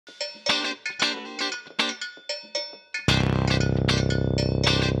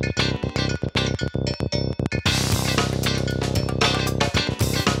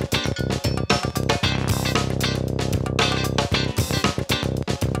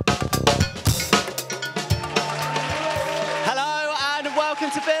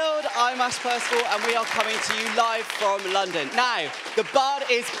welcome to Build. I'm Ash Percival and we are coming to you live from London. Now, the bard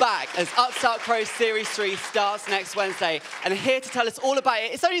is back as Upstart Crow Series 3 starts next Wednesday. And here to tell us all about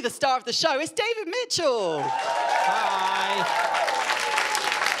it, it's only the star of the show, it's David Mitchell. Hi.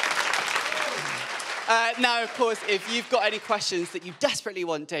 Now, of course, if you've got any questions that you desperately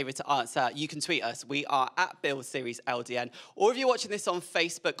want David to answer, you can tweet us. We are at Build Series LDN. Or if you're watching this on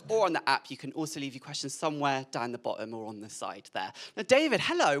Facebook or on the app, you can also leave your questions somewhere down the bottom or on the side there. Now, David,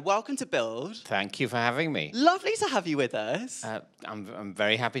 hello. Welcome to Build. Thank you for having me. Lovely to have you with us. I'm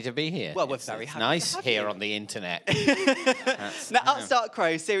very happy to be here. Well, we're very happy nice to have here you. on the internet. Now, Upstart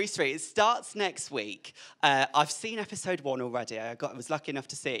Crow Series 3, it starts next week. I've seen episode 1 already. I was lucky enough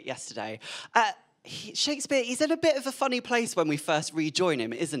to see it yesterday. Shakespeare, he's in a bit of a funny place when we first rejoin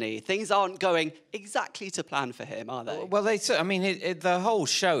him, isn't he? Things aren't going exactly to plan for him, are they? Well, the whole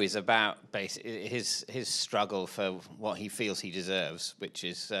show is about his struggle for what he feels he deserves, which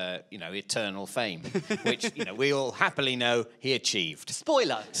is, eternal fame, which, we all happily know he achieved.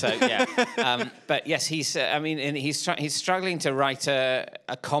 Spoiler. So, yeah. But, yes, he's struggling to write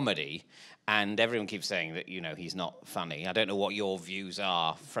a comedy. And everyone keeps saying that, he's not funny. I don't know what your views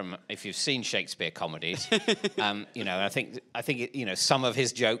are from if you've seen Shakespeare comedies. I think some of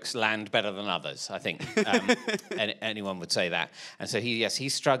his jokes land better than others. I think anyone would say that. And so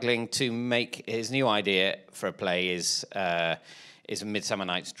he's struggling to make his new idea for a play is A Midsummer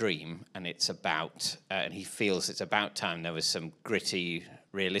Night's Dream, and it's about and he feels it's about time there was some gritty,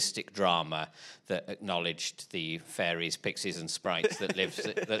 realistic drama that acknowledged the fairies, pixies, and sprites that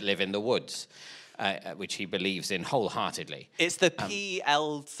live in the woods, which he believes in wholeheartely. It's the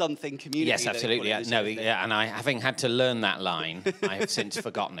PL something community. Yes, absolutely. And having had to learn that line, I have since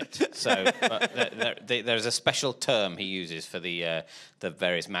forgotten it. So there's a special term he uses for the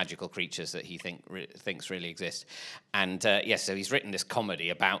various magical creatures that he thinks really exist. And so he's written this comedy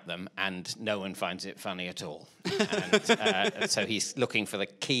about them, and no one finds it funny at all. And so he's looking for the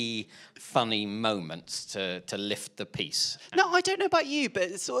key funny moments to lift the piece. No, I don't know about you,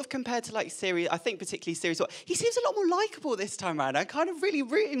 but sort of compared to series, I think particularly series 1, he seems a lot more likeable this time around. I'm kind of really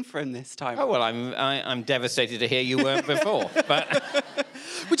rooting for him this time. Oh well, I'm devastated to hear you weren't before. But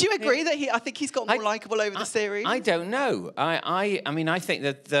would you agree that I think he's got more likeable over the series? I don't know. I think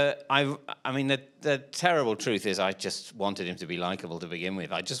that the terrible truth is I just wanted him to be likable to begin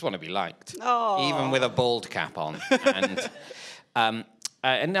with. I just want to be liked, even with a bald cap on.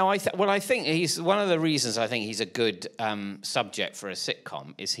 And no, I think he's one of the reasons I think he's a good subject for a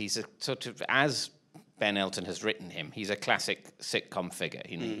sitcom is he's a sort of, as Ben Elton has written him, he's a classic sitcom figure.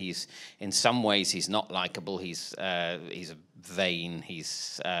 He's in some ways he's not likable. He's vain.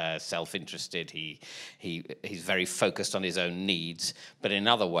 He's self-interested. He's very focused on his own needs. But in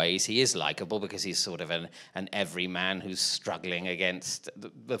other ways, he is likable because he's sort of an everyman who's struggling against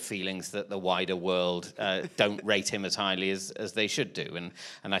the feelings that the wider world don't rate him as highly as they should do.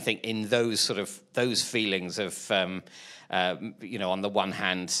 And I think in those feelings of on the one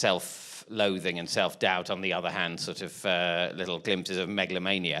hand self-loathing and self-doubt, on the other hand sort of little glimpses of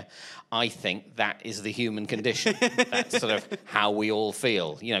megalomania, I think that is the human condition. That's sort of how we all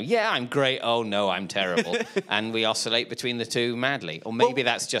feel. I'm great, oh no, I'm terrible. And we oscillate between the two madly. Or maybe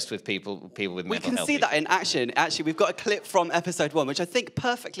that's just with people with mental health. We can see that in action. Actually, we've got a clip from episode 1, which I think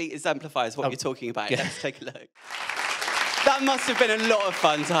perfectly exemplifies what you're talking about. Yeah. Let's take a look. That must have been a lot of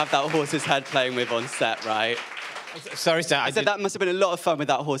fun to have that horse's head playing with on set, right? Sorry, sir. I said that must have been a lot of fun with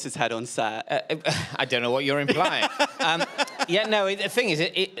that horse's head on set. I don't know what you're implying. The thing is,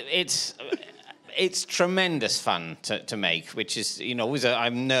 it's tremendous fun to make, which is,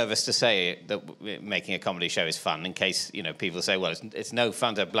 I'm nervous to say that making a comedy show is fun in case, people say, well, it's no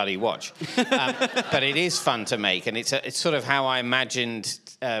fun to bloody watch. But it is fun to make, and it's sort of how I imagined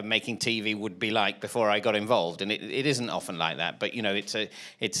making TV would be like before I got involved, and it isn't often like that. But,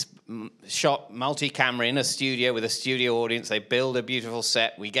 it's shot multi-camera in a studio with a studio audience. They build a beautiful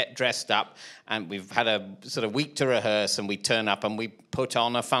set. We get dressed up, and we've had a sort of week to rehearse, and we turn up and we put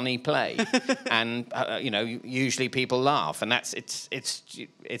on a funny play. And usually people laugh, and it's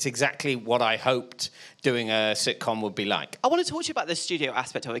exactly what I hoped doing a sitcom would be like. I want to talk to you about the studio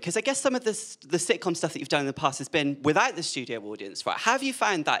aspect of it, because I guess some of the sitcom stuff that you've done in the past has been without the studio audience, right? How have you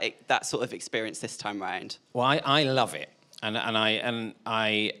found that sort of experience this time round? Well, I love it, and I'm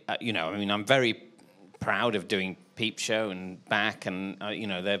very proud of doing Peep Show and Back, and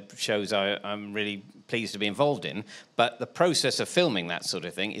they're shows I'm really pleased to be involved in, but the process of filming that sort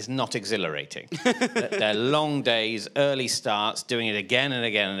of thing is not exhilarating. They're long days, early starts, doing it again and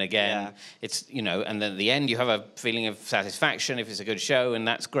again and again. Yeah. It's, and then at the end you have a feeling of satisfaction if it's a good show, and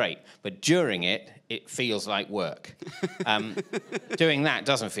that's great. But during it, it feels like work. Doing that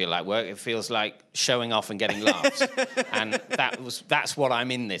doesn't feel like work. It feels like showing off and getting laughs. And that's what I'm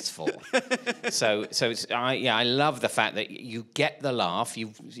in this for. So I love the fact that you get the laugh.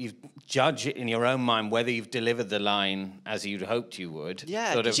 You judge it in your own mind whether you've delivered the line as you'd hoped you would.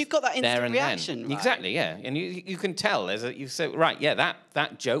 Yeah, because you've got that instant reaction, right? Exactly, yeah. And you can tell. You say, right, yeah,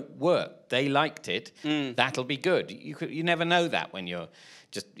 that joke worked. They liked it. That'll be good. You never know that when you're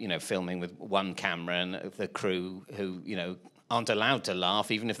just, filming with one camera and the crew who, aren't allowed to laugh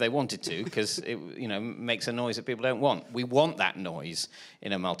even if they wanted to, because it, makes a noise that people don't want. We want that noise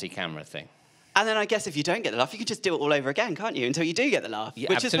in a multi-camera thing. And then I guess if you don't get the laugh, you can just do it all over again, can't you? Until you do get the laugh, Yeah,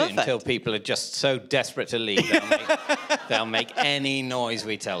 which absolutely, is perfect. until people are just so desperate to leave, they'll make any noise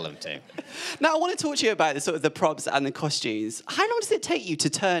we tell them to. Now, I want to talk to you about the props and the costumes. How long does it take you to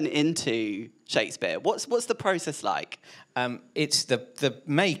turn into Shakespeare? What's the process like? It's the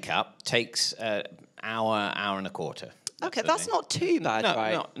makeup takes hour and a quarter. Okay, that's not too bad,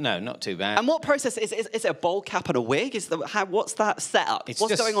 right? No, not too bad. And what process is it? A bowl cap and a wig? What's that setup?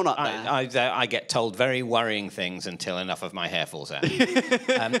 What's going on up there? I get told very worrying things until enough of my hair falls out.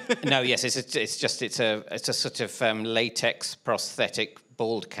 No, yes, it's a sort of latex prosthetic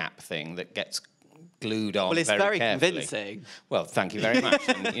bald cap thing that gets glued on. Well, it's very convincing. Well, thank you very much.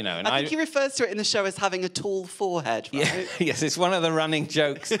 And, I think he refers to it in the show as having a tall forehead, right? Yeah, yes, it's one of the running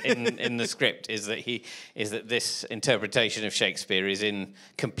jokes in the script is that this interpretation of Shakespeare is in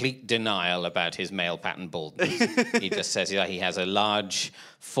complete denial about his male pattern baldness. He just says he has a large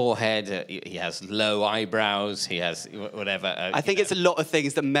forehead, he has low eyebrows, he has whatever. I think it's a lot of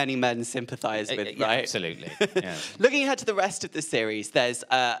things that many men sympathise with, yeah, right? Absolutely. Yeah. Looking ahead to the rest of the series, there's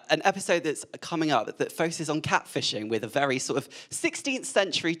an episode that's coming up that focuses on catfishing with a very sort of 16th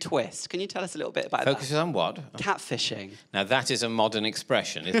century twist. Can you tell us a little bit about that? Focuses on what? Catfishing. Now, that is a modern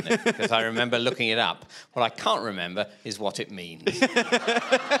expression, isn't it? Because I remember looking it up. What I can't remember is what it means.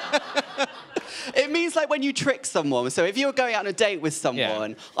 It means like when you trick someone. So if you're going out on a date with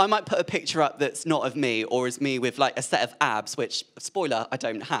someone, I might put a picture up that's not of me or is me with like a set of abs, which, spoiler, I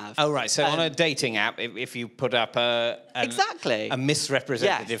don't have. Oh, right. So on a dating app, if you put up a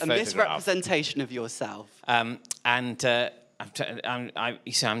misrepresentative photograph. A misrepresentation of yourself. I'm now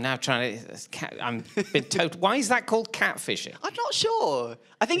trying to. I'm been told. Why is that called catfishing? I'm not sure.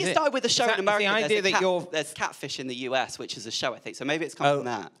 I think it started with a show in America. The idea there's Catfish in the US, which is a show, I think. So maybe it's come from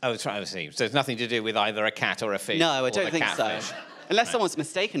that. Oh, that's right. I see. So it's nothing to do with either a cat or a fish. No, I don't think catfish. so. Unless someone's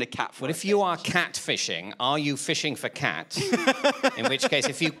mistaken a cat for Well, if you are catfishing, are you fishing for cats? In which case,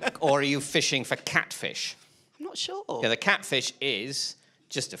 or are you fishing for catfish? I'm not sure. Yeah, the catfish is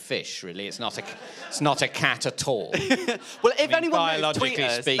just a fish, really. It's not a cat at all. Well, if anyone knows, tweet biologically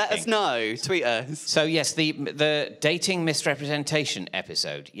us. speaking. Let us know. Tweet us. So yes, the dating misrepresentation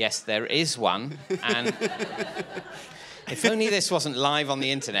episode. Yes, there is one, and if only this wasn't live on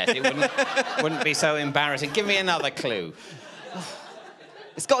the internet, it wouldn't be so embarrassing. Give me another clue.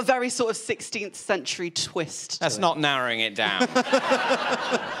 It's got a very sort of 16th century twist. That's not narrowing it down.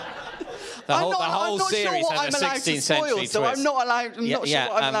 The whole series has a 16th century twist. So I'm not sure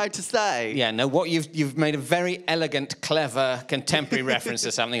what I'm allowed to say. Yeah, no, what you've made a very elegant, clever, contemporary reference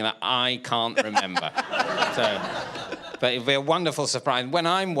to something that I can't remember. But it'll be a wonderful surprise. When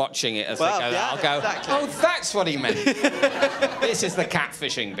I'm watching it, I'll go, exactly. Oh, that's what he meant. This is the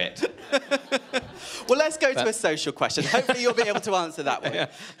catfishing bit. Well, let's go to a social question. Hopefully you'll be able to answer that one.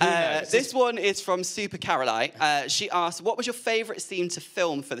 This one is from Super Caroline. She asked, what was your favourite scene to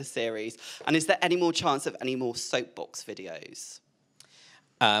film for the series? And is there any more chance of any more soapbox videos?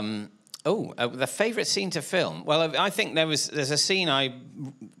 The favourite scene to film? Well, I think there's a scene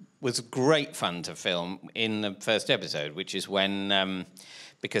was great fun to film in the first episode, which is when...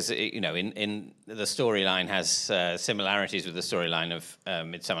 because, in the storyline has similarities with the storyline of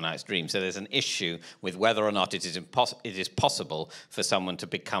Midsummer Night's Dream. So there's an issue with whether or not it is possible for someone to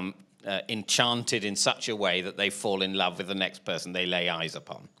become enchanted in such a way that they fall in love with the next person they lay eyes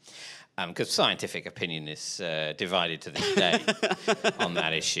upon. Because scientific opinion is divided to this day on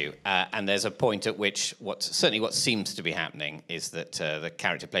that issue. And there's a point at which what seems to be happening is that the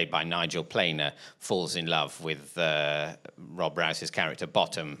character played by Nigel Planer falls in love with Rob Rouse's character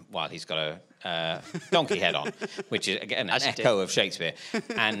Bottom while he's got a donkey head on, which is, again, an echo of Shakespeare.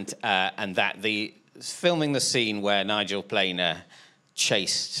 And that filming the scene where Nigel Planer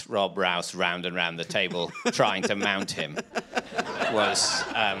chased Rob Rouse round and round the table trying to mount him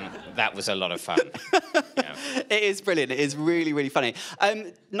was a lot of fun. Yeah. It is brilliant. It is really, really funny.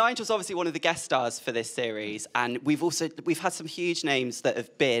 Nigel's obviously one of the guest stars for this series, and we've had some huge names that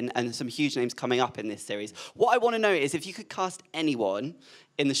have been and some huge names coming up in this series. What I want to know is if you could cast anyone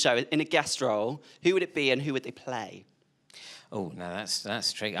in the show in a guest role, who would it be and who would they play? Oh, no,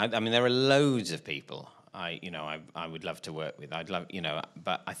 that's tricky. I mean, there are loads of people I would love to work with. I'd love,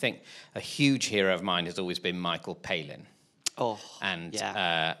 but I think a huge hero of mine has always been Michael Palin. Oh, and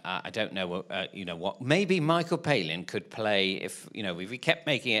yeah. I don't know, what. Maybe Michael Palin could play if we kept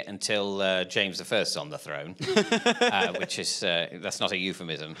making it until James I's on the throne, which is that's not a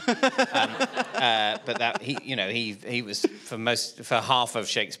euphemism. But that he was for half of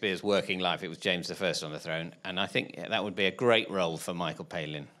Shakespeare's working life. It was James I on the throne, and I think that would be a great role for Michael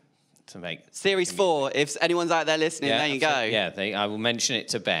Palin to make. Series 4. If anyone's out there listening, there you go. Yeah, I will mention it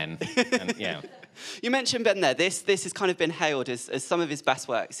to Ben. And, yeah. You mentioned Ben there. This has kind of been hailed as some of his best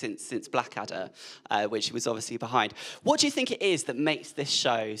work since Blackadder, which he was obviously behind. What do you think it is that makes this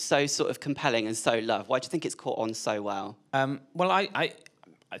show so sort of compelling and so loved? Why do you think it's caught on so well? Well, I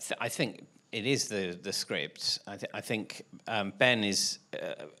think it is the script. I think Ben is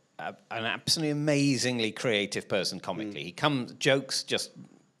an absolutely amazingly creative person comically. Jokes just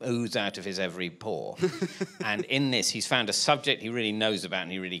ooze out of his every pore. And in this, he's found a subject he really knows about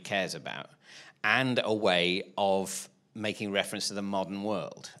and he really cares about, and a way of making reference to the modern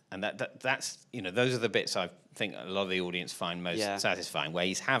world. And that's those are the bits I think a lot of the audience find most satisfying, where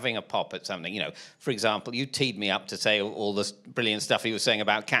he's having a pop at something. For example, you teed me up to say all this brilliant stuff he was saying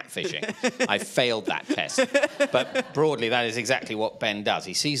about catfishing. I failed that test. But broadly, that is exactly what Ben does.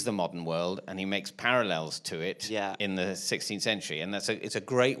 He sees the modern world and he makes parallels to it in the 16th century. And it's a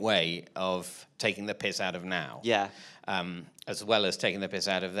great way of taking the piss out of now. Yeah. As well as taking the piss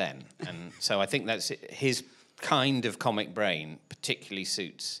out of then. And so I think that's his kind of comic brain particularly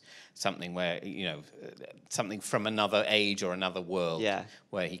suits something where, something from another age or another world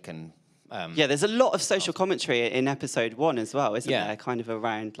where he can... there's a lot of social commentary in episode 1 as well, isn't there? Kind of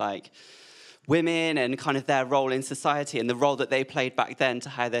around, like, women and kind of their role in society and the role that they played back then to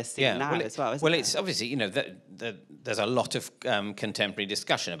how they're seen now as well, isn't it? It's obviously, there's a lot of contemporary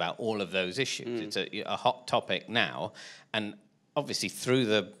discussion about all of those issues. It's a hot topic now, and obviously through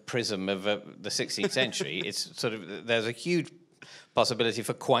the prism of the 16th century, it's sort of, there's a huge possibility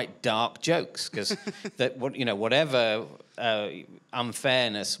for quite dark jokes, because whatever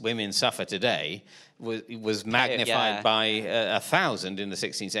unfairness women suffer today was magnified by 1,000 in the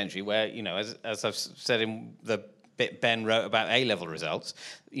 16th century, where, as I've said in the bit Ben wrote about A-level results,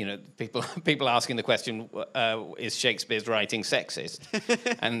 people asking the question, is Shakespeare's writing sexist?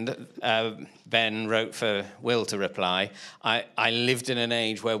 And Ben wrote for Will to reply, I lived in an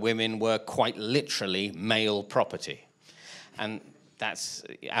age where women were quite literally male property. And that's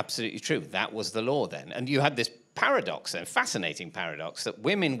absolutely true. That was the law then. And you had this paradox, a fascinating paradox, that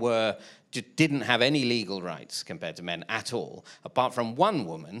women didn't have any legal rights compared to men at all, apart from one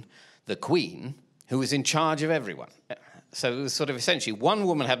woman, the Queen, who was in charge of everyone. So it was sort of essentially one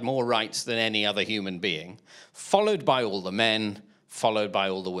woman had more rights than any other human being, followed by all the men, followed by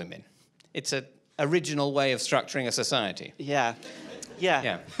all the women. It's an original way of structuring a society. Yeah.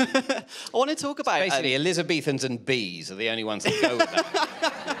 I want to talk about... Basically, Elizabethans and bees are the only ones that go with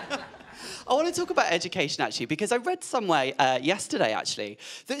that. I want to talk about education, actually, because I read somewhere yesterday, actually,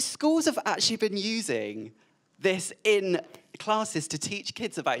 that schools have actually been using this in classes to teach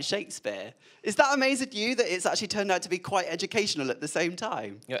kids about Shakespeare. Is that amazing to you, that it's actually turned out to be quite educational at the same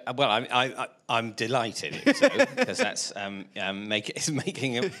time? Yeah, well, I'm delighted, because that's it's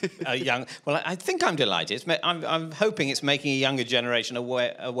making a young... Well, I think I'm delighted. I'm hoping it's making a younger generation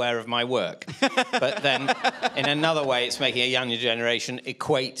aware of my work. But then, in another way, it's making a younger generation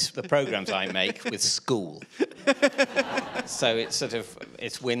equate the programmes I make with school. So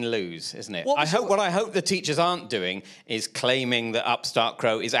it's win-lose, isn't it? What I hope the teachers aren't doing is claiming that Upstart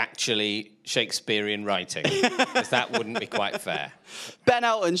Crow is actually Shakespearean writing, because that wouldn't be quite fair. Ben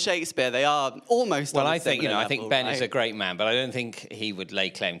Elton Shakespeare, they are almost. Well, I think Ben is a great man, but I don't think he would lay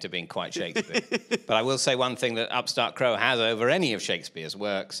claim to being quite Shakespeare. But I will say one thing that Upstart Crow has over any of Shakespeare's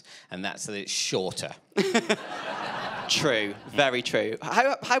works, and that's that it's shorter. True, very true.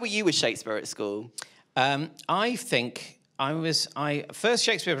 How were you with Shakespeare at school? I think first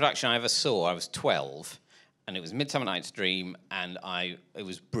Shakespeare production I ever saw, I was 12. And it was Midsummer Night's Dream, and it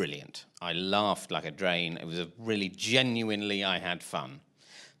was brilliant. I laughed like a drain. It was I had fun.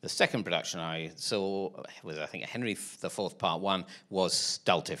 The second production I saw was, I think, Henry IV Part 1, was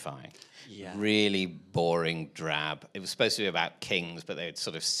stultifying. Yeah. Really boring, drab. It was supposed to be about kings, but they had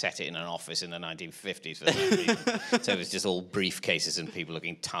sort of set it in an office in the 1950s for that reason. So it was just all briefcases and people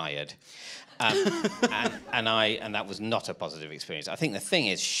looking tired. And that was not a positive experience. I think the thing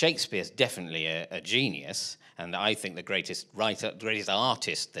is, Shakespeare's definitely a genius, and I think the greatest writer, greatest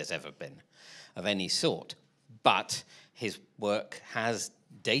artist there's ever been of any sort. But his work has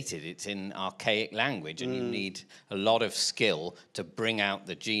dated. It's in archaic language, and you need a lot of skill to bring out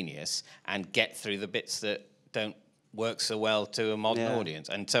the genius and get through the bits that don't work so well to a modern audience.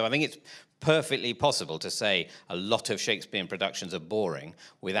 And so I think it's perfectly possible to say a lot of Shakespearean productions are boring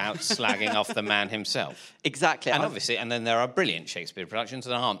without slagging off the man himself. Exactly. And obviously, and then there are brilliant Shakespeare productions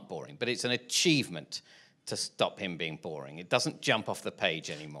that aren't boring, but it's an achievement to stop him being boring. It doesn't jump off the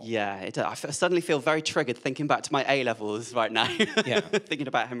page anymore. Yeah, I suddenly feel very triggered thinking back to my A-levels right now. Yeah. Thinking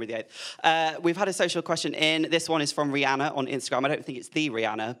about Henry VIII. We've had a social question in. This one is from Rihanna on Instagram. I don't think it's the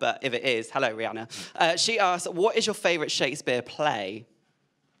Rihanna, but if it is, hello, Rihanna. She asks, what is your favourite Shakespeare play?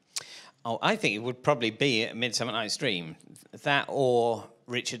 Oh, I think it would probably be Midsummer Night's Dream. That or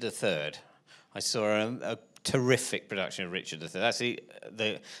Richard III. I saw a terrific production of Richard III.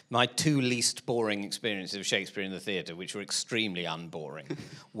 That's my two least boring experiences of Shakespeare in the theatre, which were extremely unboring,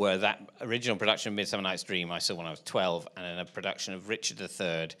 were that original production of Midsummer Night's Dream I saw when I was 12, and then a production of Richard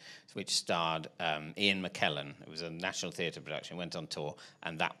III, which starred Ian McKellen. It was a National Theatre production, went on tour,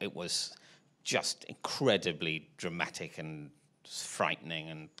 and it was just incredibly dramatic and frightening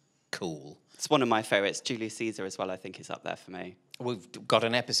and cool. It's one of my favourites. Julius Caesar as well, I think, is up there for me. We've got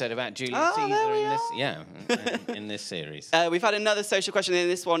an episode about Julius Caesar in this series. We've had another social question, and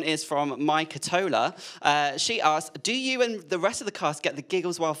this one is from Mai Katola. She asks, do you and the rest of the cast get the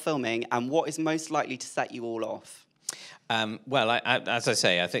giggles while filming, and what is most likely to set you all off? As I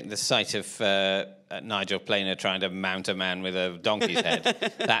say, I think the sight of Nigel Planer trying to mount a man with a donkey's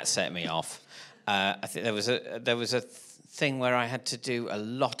head, that set me off. I think there was a thing where I had to do a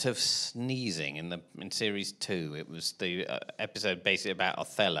lot of sneezing in series 2. It was the episode basically about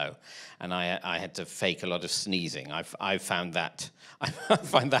Othello, and I had to fake a lot of sneezing. I found that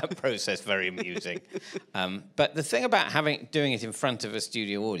process very amusing. But the thing about doing it in front of a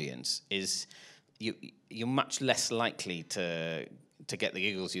studio audience is you're much less likely to get the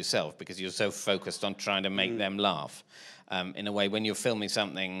giggles yourself because you're so focused on trying to make them laugh. In a way, when you're filming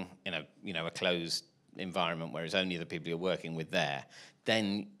something in a closed environment where it's only the people you're working with there,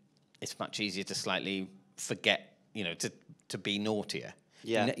 then it's much easier to slightly forget, to be naughtier.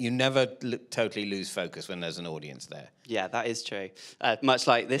 Yeah. You never totally lose focus when there's an audience there. Yeah, that is true. Much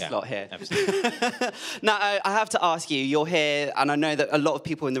like this lot here. Absolutely. Now, I have to ask you, you're here, and I know that a lot of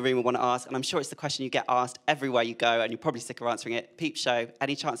people in the room will want to ask, and I'm sure it's the question you get asked everywhere you go, and you're probably sick of answering it. Peep Show,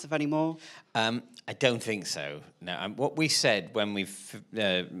 any chance of any more? I don't think so. No. What we said when we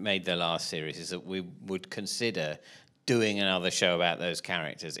made the last series is that we would consider doing another show about those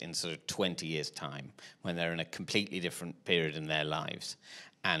characters in sort of 20 years' time, when they're in a completely different period in their lives.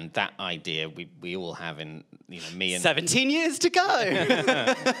 And that idea we all have in, me and... 17 years to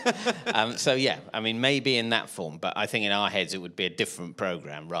go! So, yeah, I mean, maybe in that form, but I think in our heads it would be a different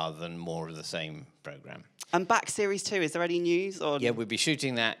programme rather than more of the same programme. And back series 2, is there any news? Or... Yeah, we'll be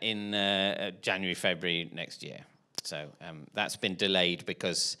shooting that in January, February next year. So that's been delayed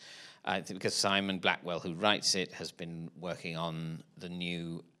because Simon Blackwell, who writes it, has been working on the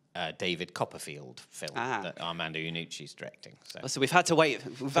new David Copperfield film that Armando Iannucci's directing. So we've had to wait.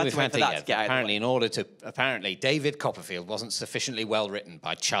 We've had to wait for that to get out. Apparently, David Copperfield wasn't sufficiently well written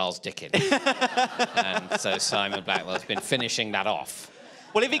by Charles Dickens, and so Simon Blackwell's been finishing that off.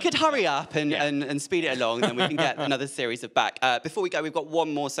 Well, if you could hurry up and speed it along, then we can get another series of Back. Before we go, we've got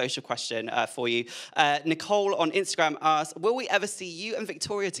one more social question for you. Nicole on Instagram asks, will we ever see you and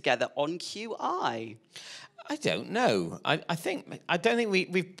Victoria together on QI? I don't know. I don't think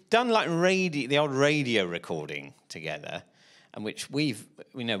we've done like the odd radio recording together, and which we've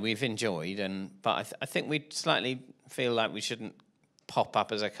enjoyed. But I think we slightly feel like we shouldn't pop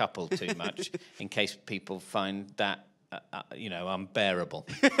up as a couple too much in case people find that unbearable.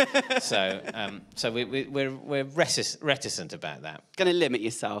 So we're reticent about that. Going to limit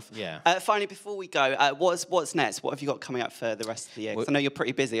yourself. Yeah. Finally, before we go, what's next? What have you got coming up for the rest of the year? 'Cause I know you're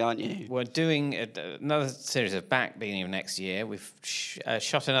pretty busy, aren't you? We're doing another series of Back beginning of next year. We've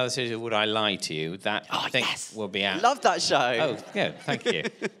shot another series of Would I Lie to You? That I think will be out. Love that show. Oh, good. Thank you.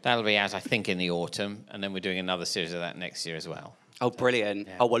 That'll be out, I think, in the autumn, and then we're doing another series of that next year as well. Oh, brilliant.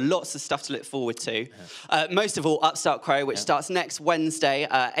 Oh, well, lots of stuff to look forward to. Most of all, Upstart Crow, which starts next Wednesday,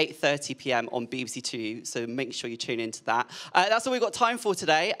 8:30 p.m. on BBC Two, so make sure you tune into that. That's all we've got time for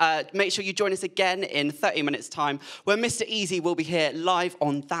today. Make sure you join us again in 30 minutes' time, where Mr. Easy will be here live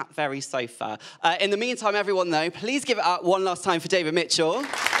on that very sofa. In the meantime, everyone, though, please give it up one last time for David Mitchell.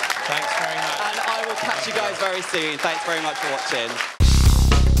 Thanks very much. And I will catch you guys very soon. Thanks very much for watching.